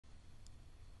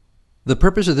The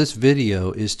purpose of this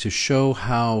video is to show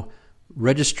how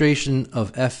registration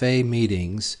of FA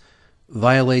meetings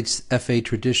violates FA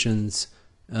traditions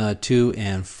 2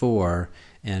 and 4,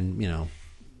 and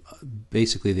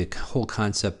basically the whole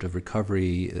concept of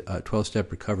recovery,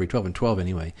 12-step recovery, 12 and 12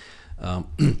 anyway.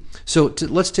 So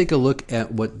let's take a look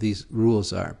at what these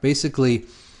rules are. Basically,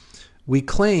 we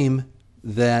claim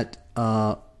that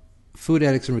Food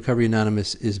Addicts and Recovery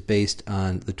Anonymous is based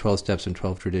on the 12 steps and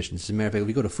 12 traditions. As a matter of fact, if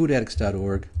we go to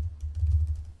foodaddicts.org,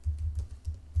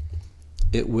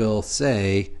 it will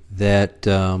say that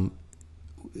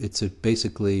it's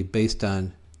basically based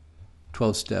on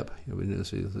 12-step. Let's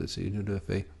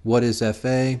see, what is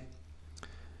FA?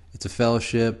 It's a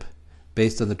fellowship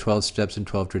based on the 12 steps and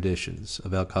 12 traditions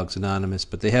of Alcoholics Anonymous,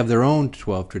 but they have their own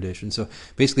 12 traditions. So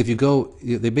basically, if you go,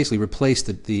 they basically replace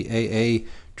the AA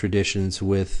traditions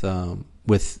with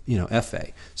FA.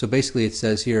 So basically, it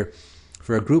says here,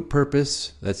 for a group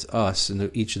purpose, that's us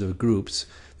in each of the groups,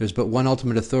 there's but one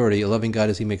ultimate authority, a loving God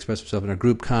as He may express Himself in our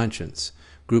group conscience.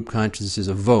 Group conscience is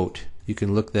a vote. You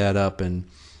can look that up and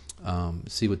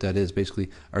see what that is. Basically,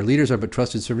 our leaders are but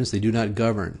trusted servants; they do not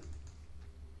govern.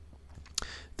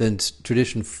 Then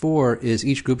tradition 4 is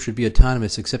each group should be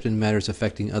autonomous except in matters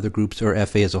affecting other groups or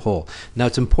FA as a whole. Now,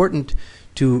 it's important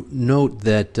to note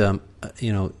that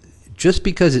just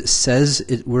because it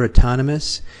says we're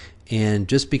autonomous, and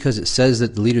just because it says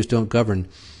that the leaders don't govern,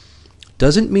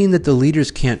 doesn't mean that the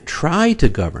leaders can't try to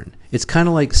govern. It's kind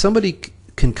of like somebody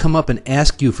can come up and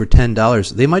ask you for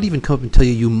 $10. They might even come up and tell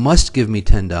you, you must give me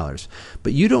 $10.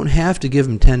 But you don't have to give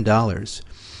them $10.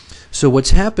 So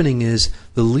what's happening is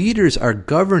the leaders are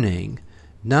governing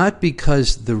not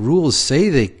because the rules say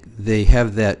they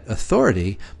have that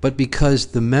authority, but because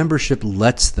the membership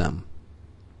lets them.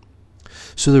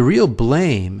 So the real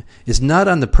blame is not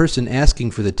on the person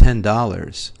asking for the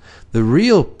 $10. The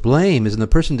real blame is on the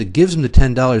person that gives them the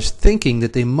 $10 thinking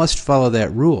that they must follow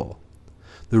that rule.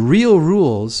 The real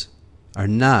rules are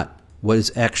not what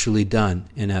is actually done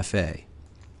in FA.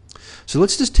 So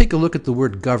let's just take a look at the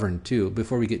word govern too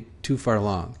before we get too far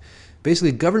along.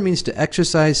 Basically, govern means to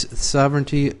exercise sovereign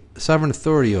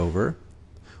authority over,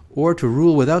 or to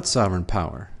rule without sovereign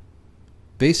power.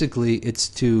 Basically, it's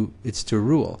to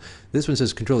rule. This one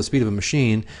says control the speed of a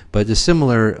machine, but a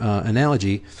similar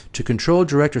analogy, to control,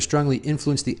 direct, or strongly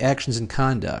influence the actions and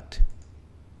conduct.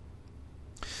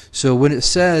 So when it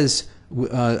says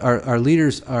our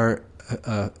leaders are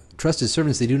trusted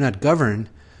servants, they do not govern,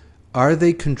 are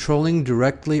they controlling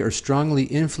directly or strongly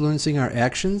influencing our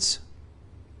actions?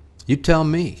 You tell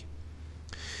me.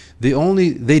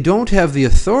 They don't have the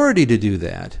authority to do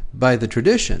that by the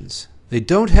traditions. They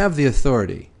don't have the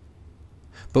authority.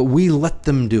 But we let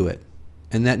them do it,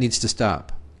 and that needs to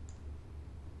stop.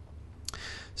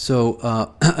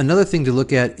 So another thing to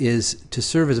look at is to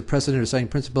serve as a precedent or signing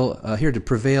principle, here to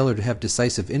prevail or to have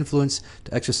decisive influence,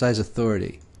 to exercise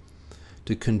authority,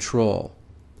 to control.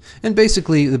 And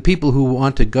basically, the people who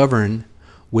want to govern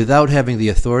without having the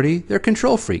authority, they're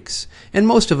control freaks. And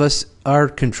most of us are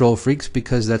control freaks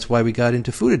because that's why we got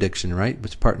into food addiction, right?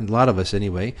 It's a lot of us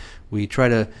anyway. We try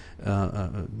to,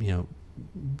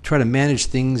 manage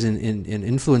things and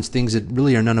influence things that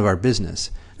really are none of our business.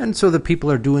 And so the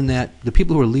people are doing that. The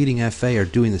people who are leading FA are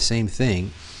doing the same thing,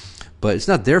 but it's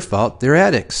not their fault. They're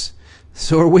addicts.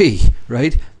 So are we,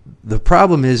 right? The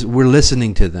problem is we're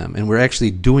listening to them and we're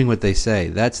actually doing what they say.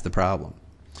 That's the problem.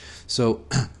 So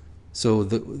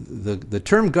the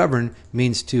term govern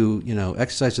means to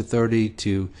exercise authority,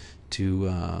 to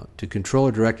control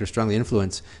or direct or strongly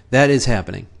influence. That is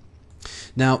happening.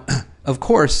 Now, of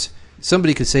course,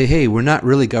 somebody could say, "Hey, we're not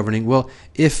really governing." Well,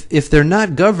 if they're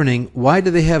not governing, why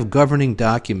do they have governing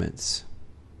documents?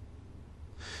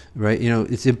 Right?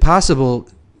 It's impossible.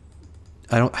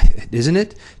 Isn't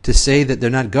it, to say that they're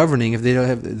not governing if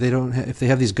if they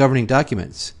have these governing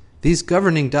documents? These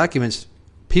governing documents,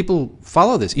 people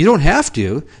follow this. You don't have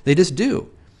to; they just do.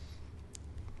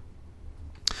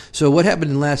 So what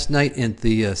happened last night at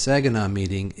the Saginaw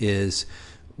meeting is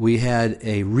we had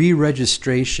a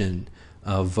re-registration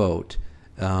vote.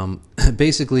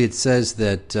 Basically, it says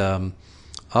that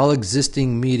all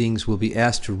existing meetings will be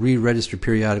asked to re-register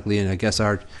periodically, and I guess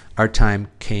our time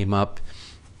came up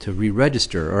to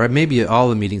re-register, or maybe all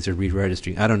the meetings are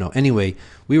re-registering. I don't know. Anyway,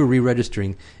 we were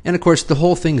re-registering, and of course, the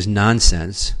whole thing's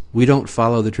nonsense. We don't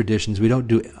follow the traditions. We don't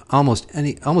do almost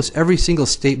every single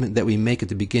statement that we make at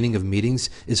the beginning of meetings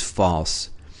is false.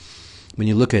 When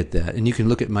you look at that, and you can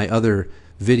look at my other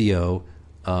video,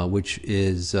 which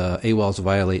is AWOLs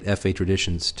Violate FA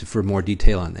Traditions, for more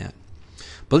detail on that.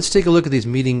 But let's take a look at these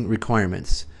meeting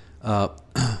requirements.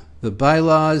 The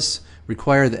bylaws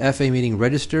require the FA meeting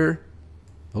register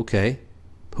Okay,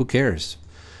 who cares?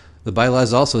 The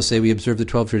bylaws also say we observe the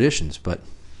 12 traditions, but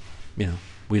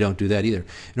we don't do that either.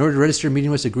 In order to register, a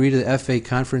meeting must agree to the FA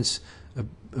conference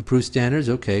approved standards.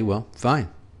 Okay, well, fine.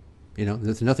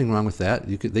 There's nothing wrong with that.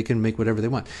 They can make whatever they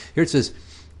want. Here it says,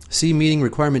 see meeting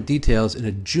requirement details in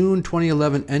a June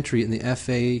 2011 entry in the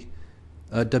FA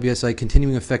WSI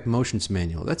Continuing Effect Motions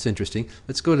Manual. That's interesting.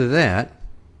 Let's go to that.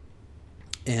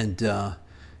 And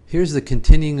here's the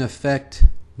Continuing Effect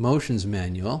Motions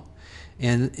Manual.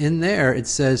 And in there it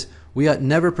says, we ought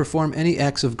never perform any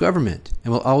acts of government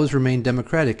and will always remain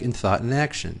democratic in thought and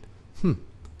action.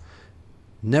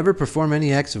 Never perform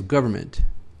any acts of government.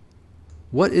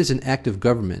 What is an act of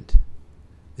government?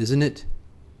 Isn't it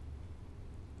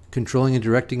controlling and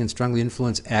directing and strongly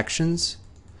influence actions?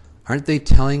 Aren't they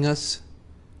telling us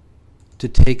to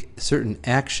take certain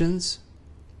actions?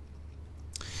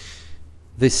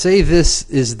 They say this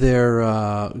is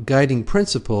their guiding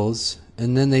principles,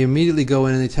 and then they immediately go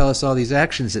in and they tell us all these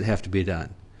actions that have to be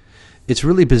done. It's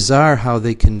really bizarre how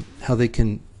they can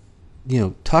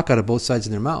talk out of both sides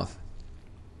of their mouth.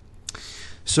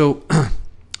 So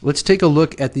let's take a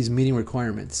look at these meeting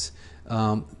requirements.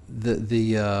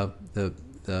 The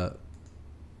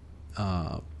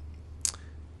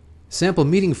sample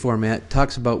meeting format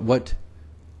talks about what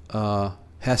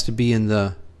has to be in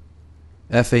the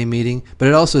FA meeting, but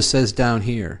it also says down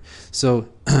here. So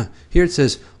here it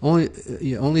says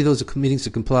only those meetings to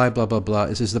comply, blah, blah, blah.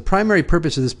 It says the primary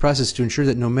purpose of this process is to ensure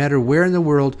that no matter where in the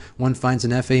world one finds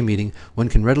an FA meeting, one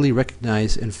can readily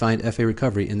recognize and find FA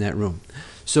recovery in that room.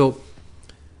 So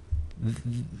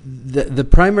the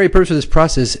primary purpose of this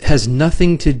process has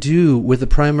nothing to do with the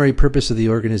primary purpose of the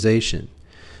organization.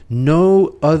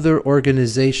 No other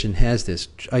organization has this.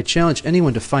 I challenge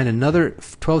anyone to find another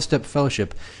 12-step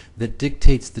fellowship that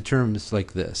dictates the terms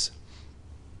like this.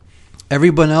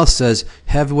 Everyone else says,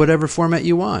 have whatever format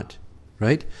you want,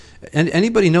 right? And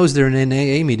anybody knows they're in an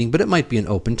AA meeting, but it might be an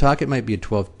open talk, it might be a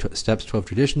 12 steps, 12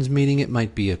 traditions meeting, it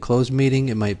might be a closed meeting,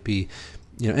 it might be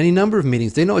any number of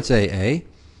meetings. They know it's AA,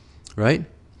 right?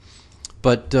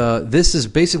 But this is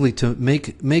basically to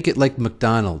make it like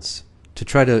McDonald's, to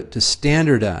try to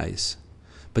standardize.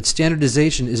 But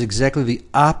standardization is exactly the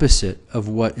opposite of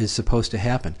what is supposed to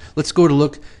happen. Let's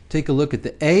take a look at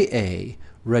the AA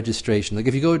registration. Like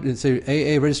if you go and say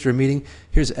AA register a meeting,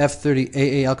 here's F30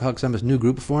 AA Alcoholics Anonymous new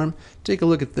group form. Take a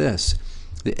look at this.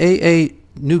 The AA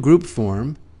new group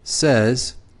form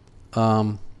says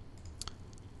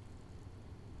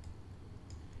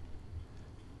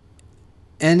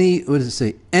any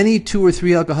 2 or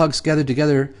 3 alcoholics gathered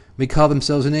together may call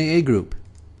themselves an AA group.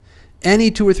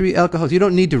 Any 2 or 3 alcoholics. You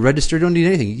don't need to register, don't need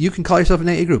anything. You can call yourself an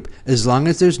AA group as long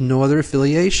as there's no other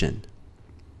affiliation.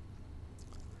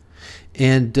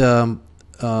 And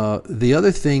the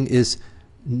other thing is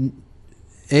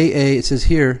AA, it says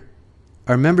here,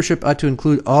 our membership ought to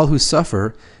include all who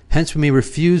suffer, hence we may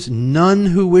refuse none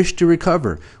who wish to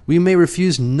recover. We may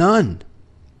refuse none.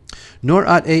 Nor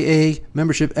ought AA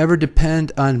membership ever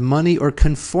depend on money or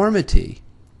conformity.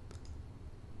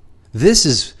 This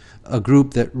is a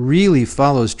group that really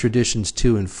follows traditions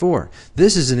 2 and 4.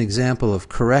 This is an example of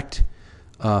correct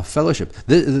fellowship.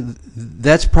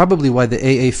 That's probably why the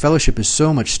AA fellowship is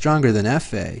so much stronger than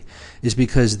FA, is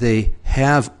because they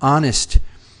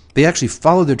actually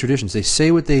follow their traditions. They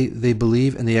say what they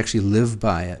believe and they actually live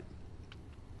by it.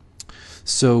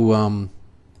 So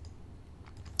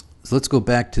let's go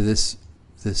back to this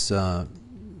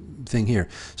thing here.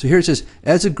 So here it says,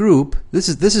 as a group, this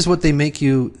is what they make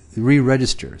you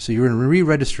re-register. So you're going to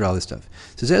re-register all this stuff.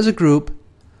 It says, as a group,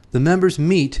 the members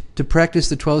meet to practice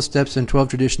the 12 steps and 12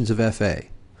 traditions of FA.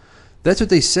 That's what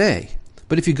they say.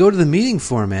 But if you go to the meeting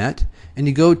format and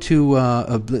you go to,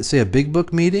 let's say, a big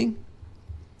book meeting,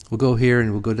 we'll go here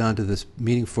and we'll go down to this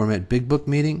meeting format, big book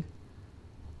meeting.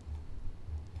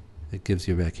 It gives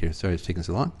you back here. Sorry it's taking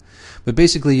so long. But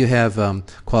basically you have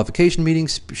qualification meeting,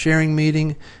 sharing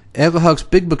meeting, Alcoholics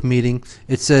Big Book meeting.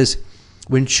 It says,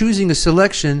 when choosing a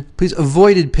selection, please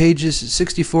avoid pages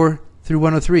 64 through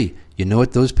 103. You know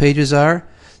what those pages are?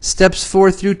 Steps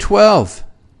 4 through 12.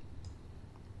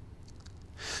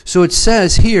 So it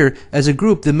says here, as a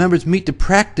group, the members meet to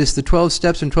practice the 12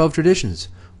 steps and 12 traditions.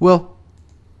 Well,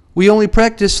 we only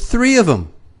practice 3 of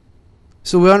them.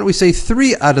 So why don't we say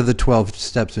 3 out of the 12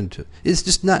 steps into? It's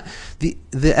just not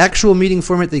the actual meeting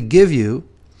format they give you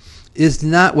is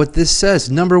not what this says.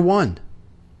 Number 1.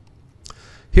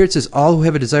 Here it says all who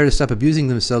have a desire to stop abusing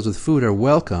themselves with food are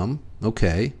welcome.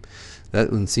 Okay,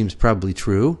 that one seems probably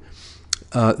true.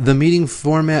 The meeting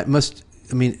format must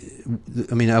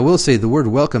I will say the word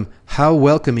welcome. How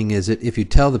welcoming is it if you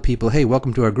tell the people, "Hey,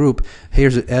 welcome to our group.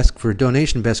 Ask for a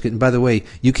donation basket, and by the way,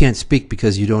 you can't speak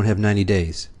because you don't have 90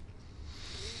 days,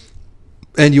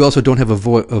 and you also don't have a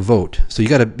vote. So you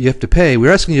have to pay.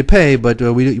 We're asking you to pay, but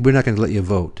we're not going to let you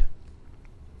vote."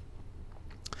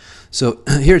 So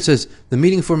here it says, the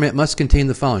meeting format must contain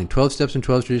the following: 12 steps and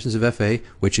 12 traditions of FA,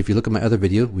 which if you look at my other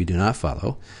video, we do not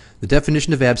follow. The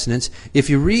definition of abstinence. If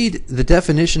you read the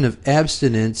definition of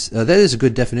abstinence, that is a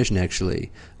good definition,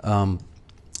 actually.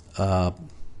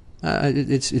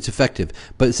 It's effective.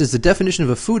 But it says the definition of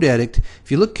a food addict.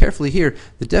 If you look carefully here,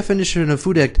 the definition of a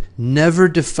food addict never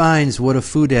defines what a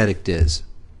food addict is.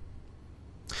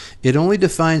 It only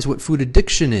defines what food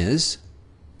addiction is,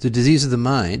 the disease of the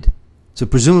mind. So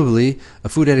presumably, a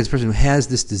food addict is a person who has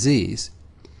this disease.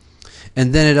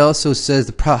 And then it also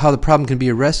says how the problem can be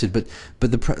arrested. But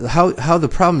how the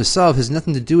problem is solved has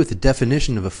nothing to do with the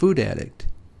definition of a food addict.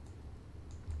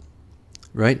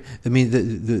 Right? I mean,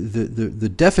 the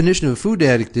definition of a food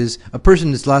addict is a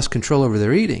person that's lost control over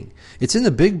their eating. It's in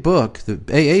the big book, the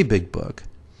AA big book.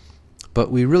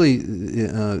 But we really,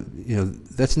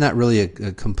 that's not really a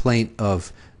complaint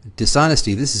of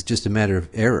dishonesty. This is just a matter of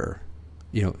error.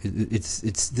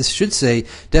 This should say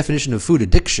definition of food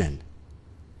addiction,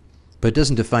 but it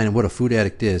doesn't define what a food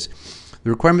addict is.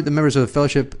 The requirement that members of a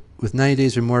fellowship with 90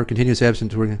 days or more continuous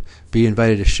abstinence will be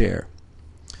invited to share.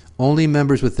 Only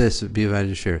members with this would be invited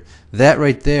to share. That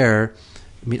right there,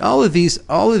 I mean, all of these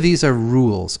are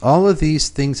rules. All of these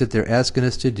things that they're asking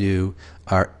us to do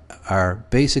are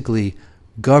basically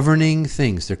governing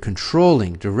things. They're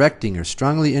controlling, directing, or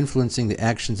strongly influencing the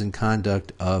actions and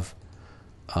conduct of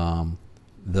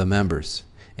the members.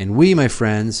 And we, my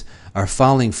friends, are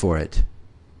falling for it.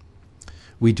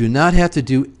 We do not have to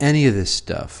do any of this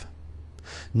stuff.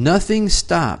 Nothing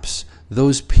stops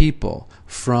those people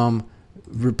from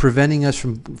preventing us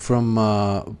from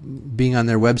being on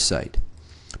their website.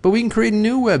 But we can create a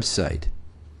new website.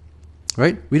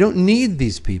 Right? We don't need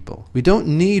these people. We don't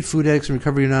need Food Addicts and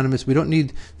Recovery Anonymous. We don't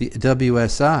need the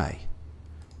WSI.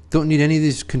 Don't need any of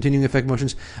these continuing effect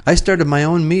motions. I started my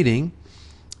own meeting,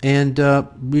 and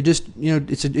we just,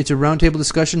 it's a roundtable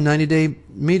discussion, 90-day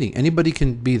meeting. Anybody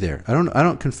can be there. I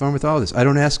don't conform with all this. I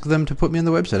don't ask them to put me on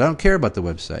the website. I don't care about the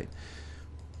website.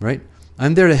 Right?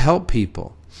 I'm there to help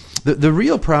people. The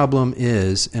real problem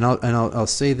is, and I'll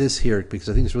say this here because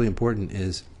I think it's really important,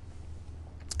 is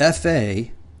FA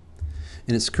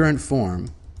in its current form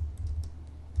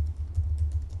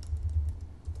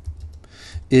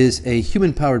is a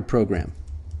human-powered program.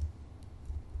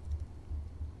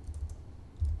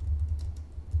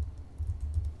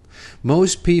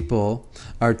 Most people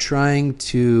are trying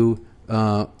to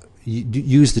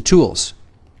use the tools.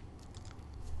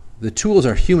 The tools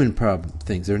are human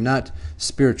things. They're not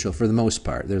spiritual for the most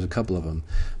part. There's a couple of them.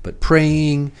 But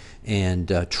praying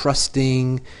and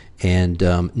trusting and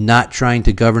not trying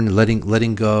to govern,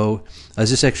 letting go. I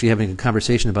was just actually having a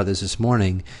conversation about this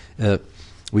morning.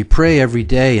 We pray every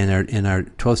day in our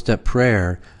 12-step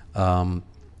prayer, or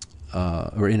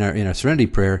in our serenity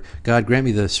prayer. God, grant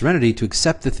me the serenity to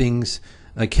accept the things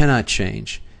I cannot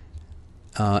change,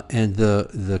 and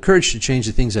the courage to change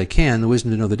the things I can, the wisdom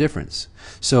to know the difference.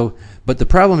 So, but the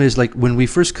problem is, like when we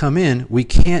first come in, we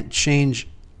can't change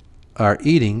our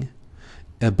eating,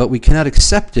 but we cannot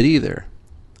accept it either.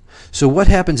 So what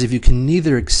happens if you can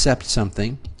neither accept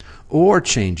something or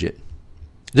change it?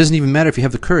 It doesn't even matter if you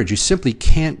have the courage. You simply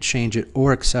can't change it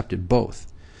or accept it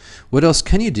both. What else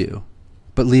can you do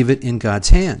but leave it in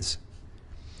God's hands?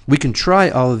 We can try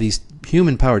all of these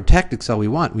human-powered tactics all we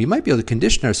want. We might be able to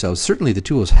condition ourselves. Certainly the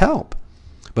tools help.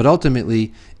 But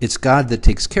ultimately, it's God that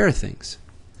takes care of things.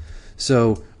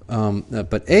 So,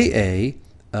 but AA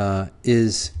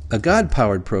is a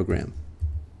God-powered program.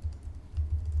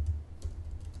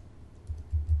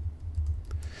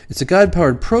 It's a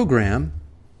God-powered program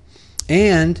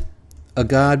and a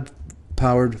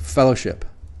God-powered fellowship.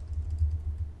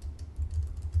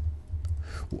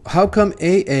 How come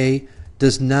AA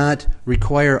does not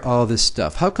require all this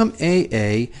stuff? How come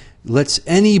AA lets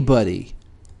anybody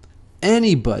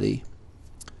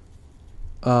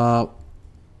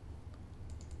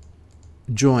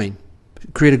join,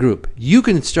 create a group? You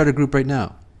can start a group right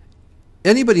now.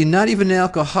 Anybody, not even an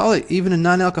alcoholic, even a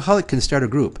non-alcoholic can start a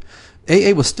group.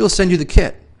 AA will still send you the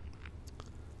kit.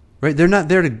 Right? They're not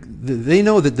there to, they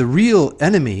know that the real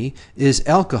enemy is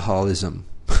alcoholism.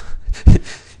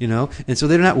 And so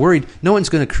they're not worried. No one's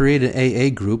going to create an AA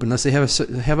group unless they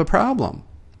have a problem.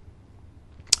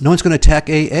 No one's going to attack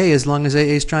AA as long as AA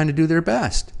is trying to do their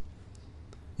best.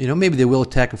 Maybe they will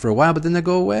attack it for a while, but then they'll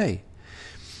go away.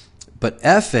 But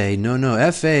FA,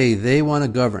 no, FA, they want to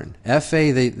govern. FA,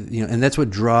 and that's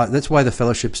why the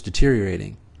fellowship's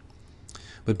deteriorating.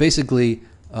 But basically,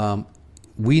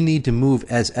 we need to move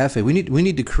as FA. We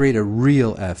need to create a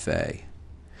real FA,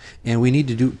 and we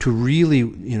need to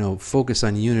really focus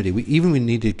on unity. We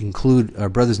need to include our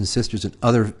brothers and sisters in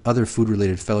other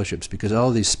food-related fellowships, because all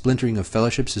these splintering of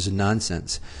fellowships is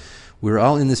nonsense. We're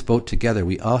all in this boat together.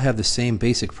 We all have the same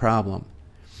basic problem.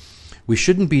 We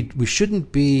shouldn't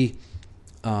be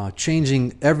changing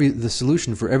the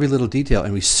solution for every little detail,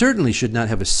 and we certainly should not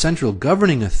have a central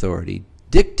governing authority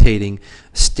dictating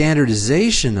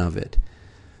standardization of it.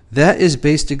 That is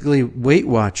basically Weight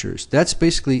Watchers. That's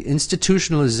basically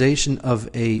institutionalization of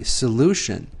a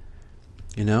solution.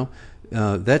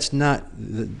 That's not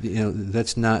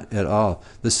at all.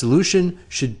 The solution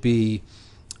should be,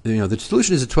 the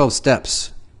solution is the 12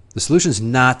 steps. The solution is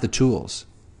not the tools.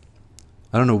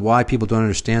 I don't know why people don't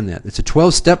understand that. It's a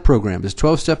 12-step program. It's a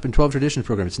 12-step and 12 traditions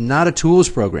program. It's not a tools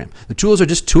program. The tools are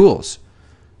just tools.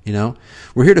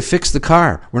 We're here to fix the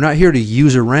car. We're not here to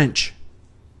use a wrench.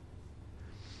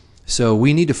 So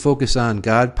we need to focus on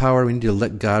God power. We need to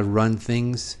let God run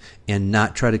things and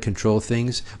not try to control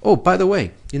things. Oh, by the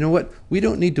way, you know what? We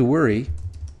don't need to worry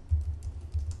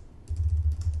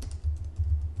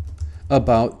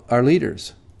about our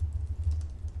leaders.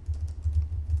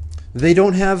 They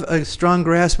don't have a strong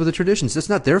grasp of the traditions. That's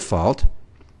not their fault.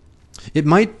 It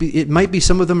might be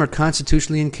some of them are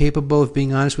constitutionally incapable of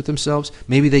being honest with themselves.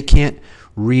 Maybe they can't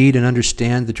read and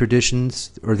understand the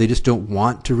traditions, or they just don't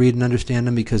want to read and understand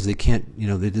them because they can't,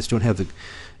 they just don't have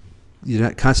you're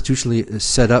not constitutionally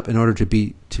set up in order to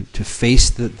face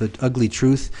the ugly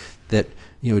truth that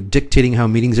dictating how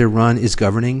meetings are run is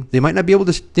governing. They might not be able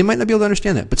to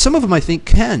understand that. But some of them, I think,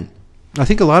 can. I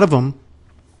think a lot of them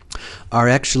are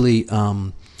actually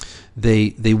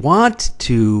they want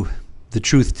the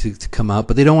truth to come out,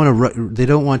 but they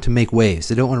don't want to make waves.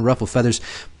 They don't want to ruffle feathers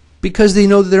because they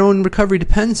know that their own recovery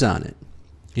depends on it,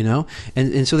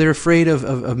 and so they're afraid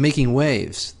of making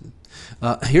waves.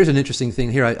 Here's an interesting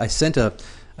thing. Here I sent a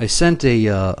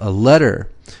letter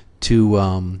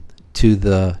to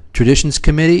the Traditions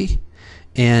Committee,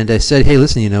 and I said, hey,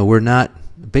 listen, we're not.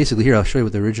 Basically, here I'll show you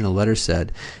what the original letter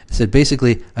said. It said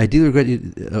basically, I do regret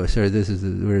you. Oh, sorry, this is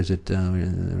where is it?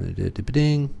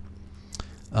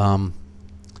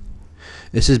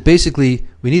 It says basically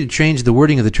we need to change the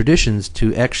wording of the traditions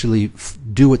to actually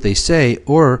do what they say,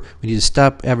 or we need to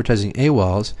stop advertising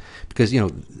AWOLs, because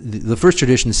the first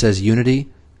tradition says unity.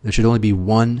 There should only be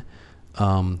one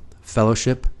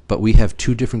fellowship, but we have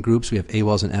two different groups. We have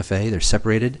AWOLs and FA. They're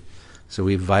separated, so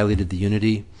we've violated the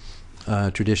unity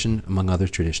tradition, among other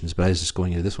traditions, but I was just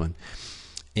going into this one.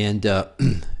 And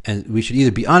we should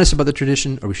either be honest about the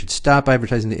tradition, or we should stop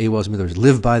advertising the AWOLs, in other words,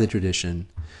 live by the tradition,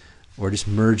 or just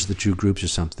merge the two groups or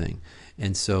something.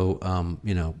 And so,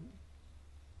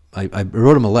 I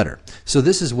wrote them a letter. So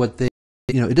this is what they,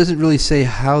 it doesn't really say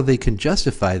how they can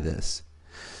justify this.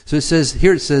 So it says,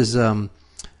 AWOL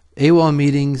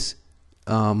meetings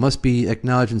must be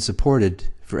acknowledged and supported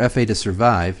for FA to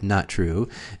survive. Not true.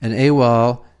 And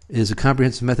AWOL is a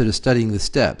comprehensive method of studying the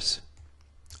steps.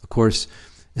 Of course,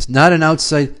 it's not an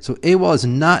outside, so AWOL is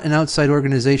not an outside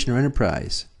organization or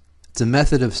enterprise. It's a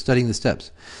method of studying the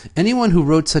steps. Anyone who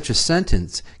wrote such a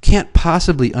sentence can't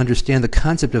possibly understand the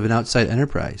concept of an outside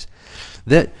enterprise.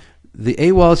 That the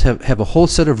AWOLs have a whole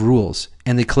set of rules,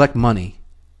 and they collect money.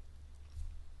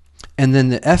 And then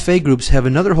the FA groups have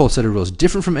another whole set of rules,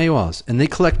 different from AWOLs, and they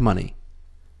collect money.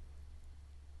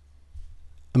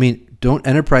 I mean, don't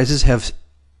enterprises have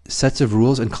sets of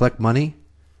rules and collect money?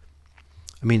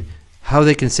 I mean, how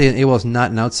they can say an AWOL is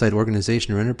not an outside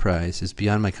organization or enterprise is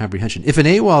beyond my comprehension. If an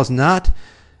AWOL is not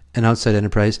an outside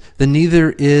enterprise, then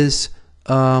neither is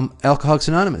Alcoholics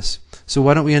Anonymous. So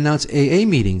why don't we announce AA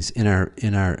meetings in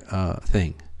our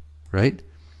thing, right?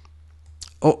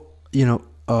 Oh,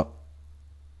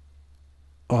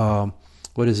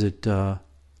 what is it?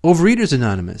 Overeaters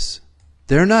Anonymous.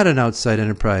 They're not an outside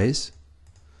enterprise.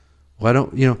 Why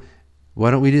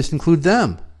don't we just include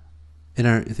them in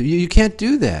our? You can't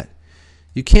do that.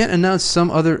 You can't announce some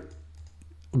other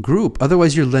group,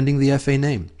 otherwise you're lending the FA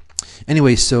name.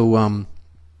 Anyway, so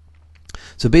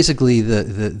basically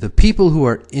the people who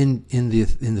are in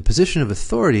the position of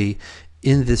authority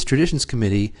in this Traditions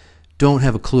Committee don't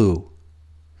have a clue.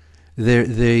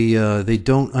 They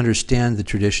don't understand the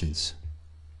traditions,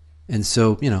 and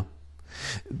so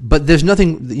but there's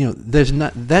nothing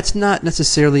that's not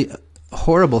necessarily a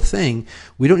horrible thing.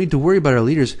 We don't need to worry about our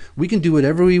leaders. We can do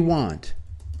whatever we want.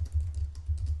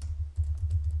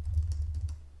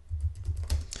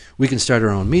 We can start our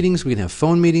own meetings. We can have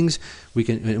phone meetings. We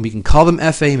can call them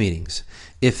FA meetings.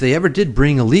 If they ever did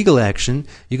bring a legal action,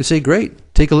 you could say,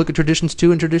 great, take a look at Traditions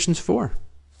 2 and Traditions 4.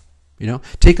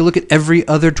 Take a look at every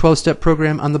other 12-step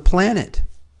program on the planet.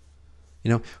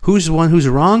 Who's the one who's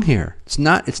wrong here? It's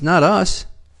not us.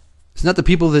 It's not the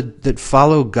people that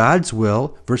follow God's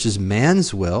will versus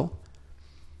man's will.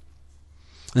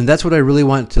 And that's what I really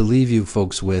want to leave you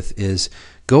folks with is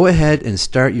go ahead and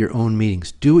start your own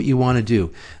meetings. Do what you want to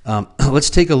do. Let's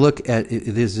take a look at,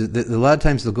 a lot of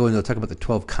times they'll go and they'll talk about the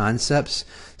 12 concepts.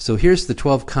 So here's the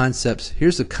 12 concepts.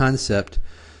 Here's the concept.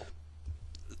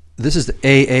 This is the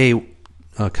AA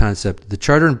concept. The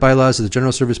charter and bylaws of the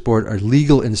General Service Board are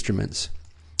legal instruments,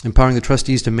 empowering the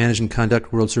trustees to manage and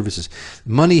conduct world services.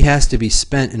 Money has to be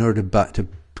spent in order to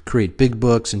create big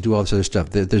books and do all this other stuff.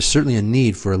 There's certainly a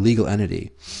need for a legal entity.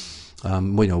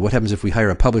 What happens if we hire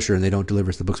a publisher and they don't deliver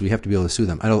us the books? We have to be able to sue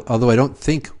them. Although I don't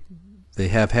think they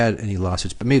have had any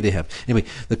lawsuits, but maybe they have. Anyway,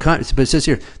 but it says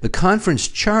here, the conference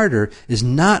charter is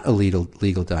not a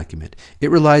legal document.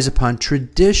 It relies upon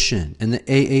tradition and the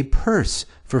AA purse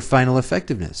for final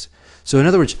effectiveness. So in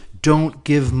other words, don't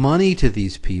give money to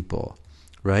these people,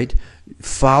 right?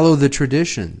 Follow the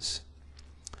traditions.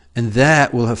 And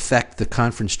that will affect the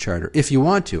conference charter if you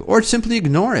want to. Or simply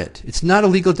ignore it. It's not a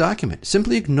legal document.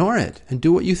 Simply ignore it and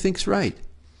do what you think's right.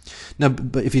 Now,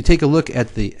 but if you take a look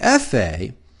at the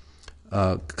FA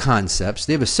concepts,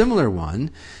 they have a similar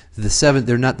one. The 7,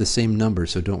 they're not the same number,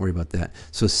 so don't worry about that.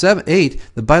 So 8,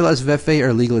 the bylaws of FA are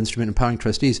a legal instrument empowering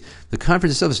trustees. The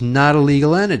conference itself is not a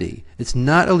legal entity. It's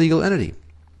not a legal entity.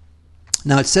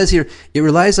 Now it says here, it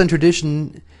relies on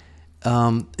tradition.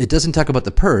 It doesn't talk about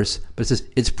the purse, but it says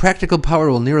its practical power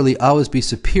will nearly always be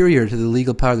superior to the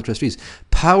legal power of the trustees.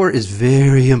 Power is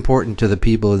very important to the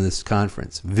people in this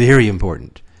conference. Very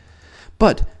important.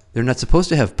 But they're not supposed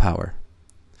to have power.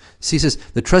 See, it says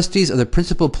the trustees are the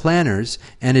principal planners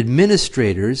and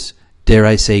administrators, dare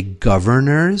I say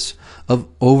governors, of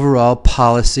overall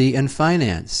policy and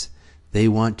finance. They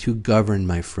want to govern,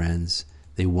 my friends.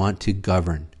 They want to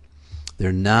govern.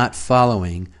 They're not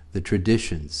following the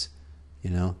traditions.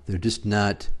 They're just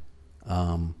not,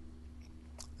 the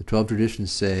 12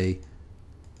 traditions say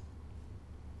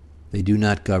they do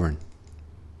not govern.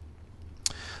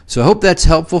 So I hope that's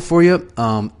helpful for you.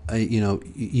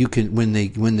 You can, when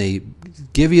they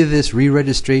give you this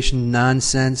re-registration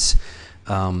nonsense,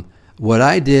 what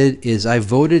I did is I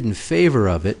voted in favor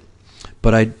of it,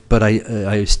 but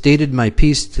I stated my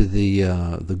piece to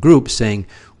the group saying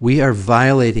we are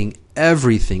violating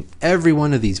everything. Every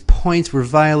one of these points we're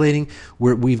violating.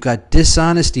 We've got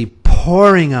dishonesty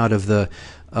pouring out of the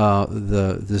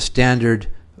standard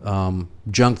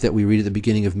junk that we read at the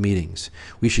beginning of meetings.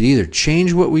 We should either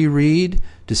change what we read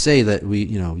to say that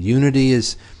unity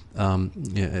is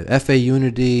FA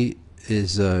unity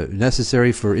is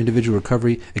necessary for individual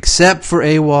recovery, except for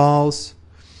AWOLs.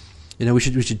 We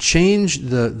should change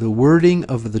the wording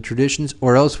of the traditions,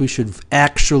 or else we should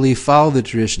actually follow the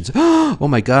traditions. Oh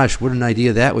my gosh, what an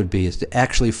idea that would be, is to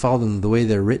actually follow them the way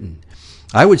they're written.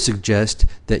 I would suggest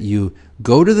that you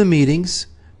go to the meetings,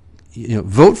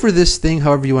 vote for this thing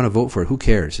however you want to vote for it. Who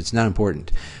cares? It's not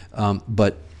important.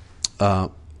 But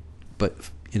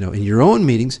in your own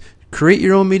meetings, create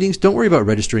your own meetings. Don't worry about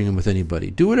registering them with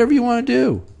anybody. Do whatever you want to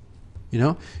do.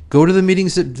 Go to the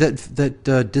meetings that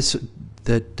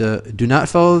do not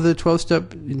follow the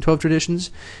 12-step and 12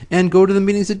 traditions, and go to the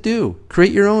meetings that do.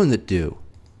 Create your own that do.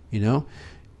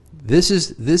 This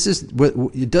is what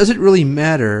it doesn't really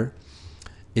matter.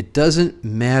 It doesn't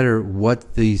matter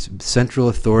what the central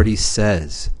authority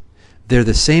says. They're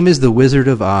the same as the Wizard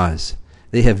of Oz.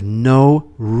 They have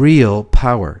no real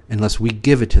power unless we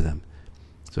give it to them.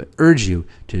 So I urge you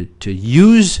to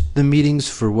use the meetings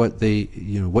for what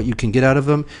what you can get out of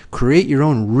them. Create your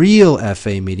own real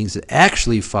FA meetings that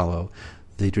actually follow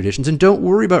the traditions, and don't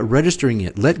worry about registering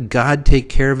it. Let God take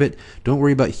care of it. Don't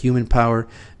worry about human power.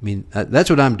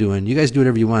 That's what I'm doing. You guys do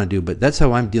whatever you want to do, but that's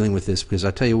how I'm dealing with this, because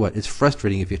I'll tell you what, it's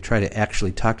frustrating if you try to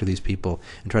actually talk to these people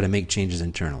and try to make changes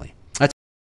internally.